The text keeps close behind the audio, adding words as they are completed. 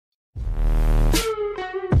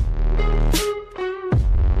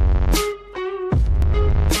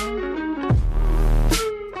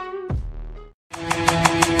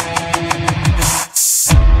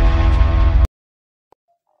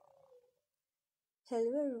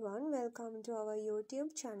Hello everyone, welcome to our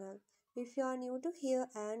YouTube channel. If you are new to here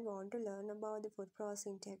and want to learn about the food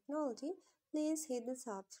processing technology, please hit the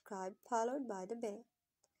subscribe followed by the bell.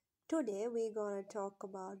 Today we're gonna talk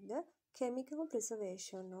about the chemical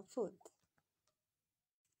preservation of food.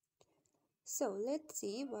 So let's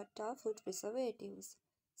see what are food preservatives.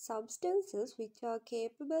 Substances which are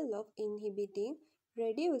capable of inhibiting,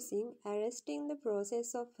 reducing, arresting the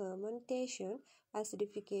process of fermentation,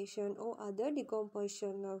 acidification or other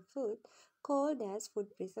decomposition of food called as food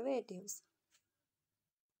preservatives.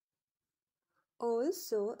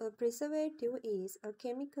 Also, a preservative is a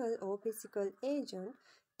chemical or physical agent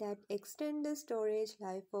that extends the storage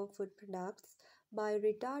life of food products by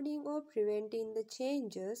retarding or preventing the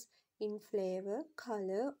changes in flavor,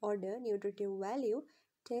 color, odor, nutritive value,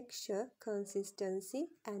 texture, consistency,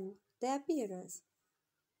 and the appearance.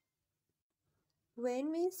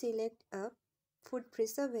 When we select a food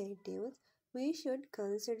preservative, we should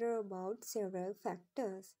consider about several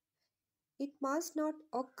factors. It must not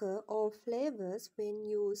occur or flavors when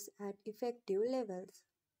used at effective levels.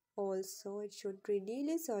 Also, it should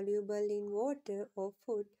readily soluble in water or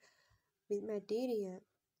food with material.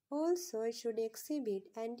 Also, it should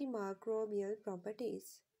exhibit antimicrobial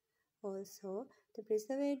properties. Also, the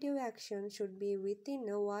preservative action should be within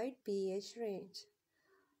a wide pH range.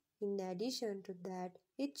 In addition to that,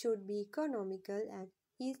 it should be economical and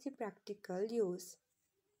easy practical use.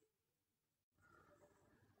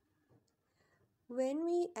 When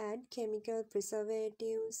we add chemical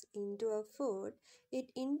preservatives into a food,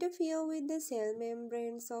 it interferes with the cell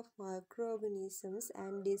membranes of microorganisms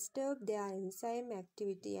and disturbs their enzyme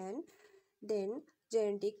activity and then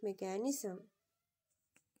genetic mechanism.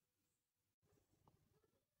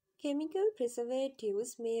 Chemical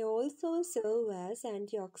preservatives may also serve as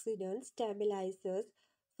antioxidants, stabilizers,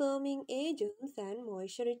 firming agents, and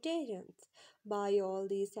moisture retardants. By all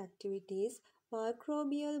these activities,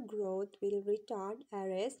 microbial growth will retard,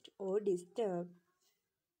 arrest, or disturb.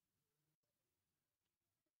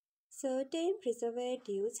 Certain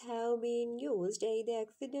preservatives have been used either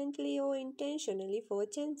accidentally or intentionally for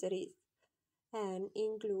centuries and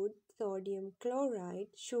include sodium chloride,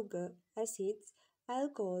 sugar, acids,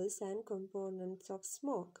 alcohols, and components of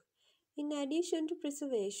smoke. In addition to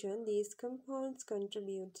preservation, these compounds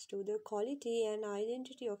contribute to the quality and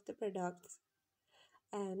identity of the products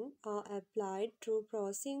and are applied through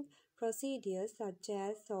processing procedures such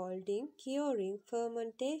as salting, curing,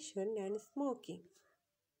 fermentation, and smoking.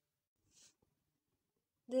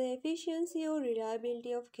 The efficiency or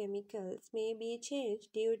reliability of chemicals may be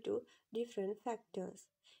changed due to different factors.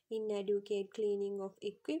 Inadequate cleaning of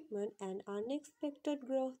equipment and unexpected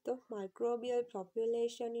growth of microbial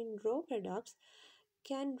population in raw products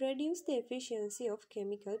can reduce the efficiency of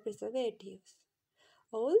chemical preservatives.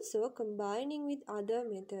 Also, combining with other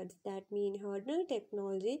methods that mean hurdle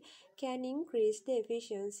technology can increase the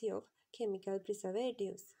efficiency of chemical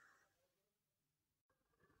preservatives.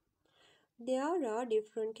 There are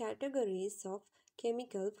different categories of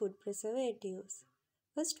chemical food preservatives.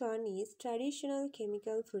 First one is traditional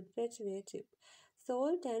chemical food preservative.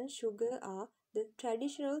 Salt and sugar are the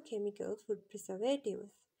traditional chemical food preservatives.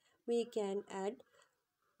 We can add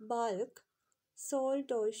bulk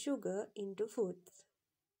salt or sugar into foods.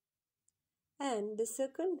 And the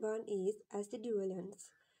second one is acidulants.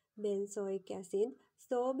 Benzoic acid,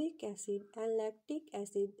 sorbic acid, and lactic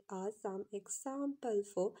acid are some examples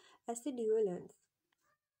for acidulants.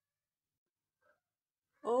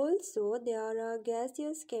 Also, there are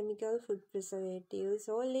gaseous chemical food preservatives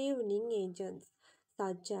or leavening agents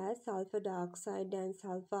such as sulfur dioxide and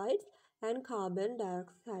sulfides and carbon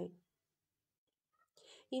dioxide.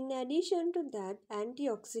 In addition to that,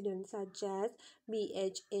 antioxidants such as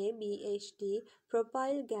BHA, BHT,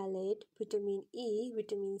 propyl gallate, vitamin E,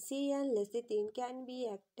 vitamin C and lecithin can be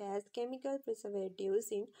act as chemical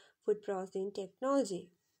preservatives in food processing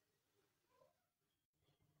technology.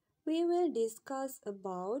 We will discuss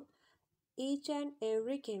about each and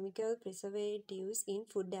every chemical preservatives in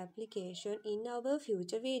food application in our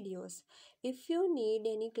future videos. If you need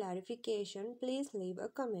any clarification, please leave a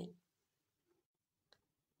comment.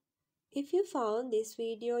 If you found this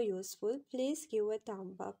video useful, please give a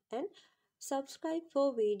thumb up and subscribe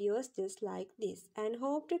for videos just like this and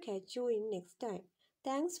hope to catch you in next time.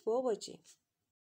 Thanks for watching.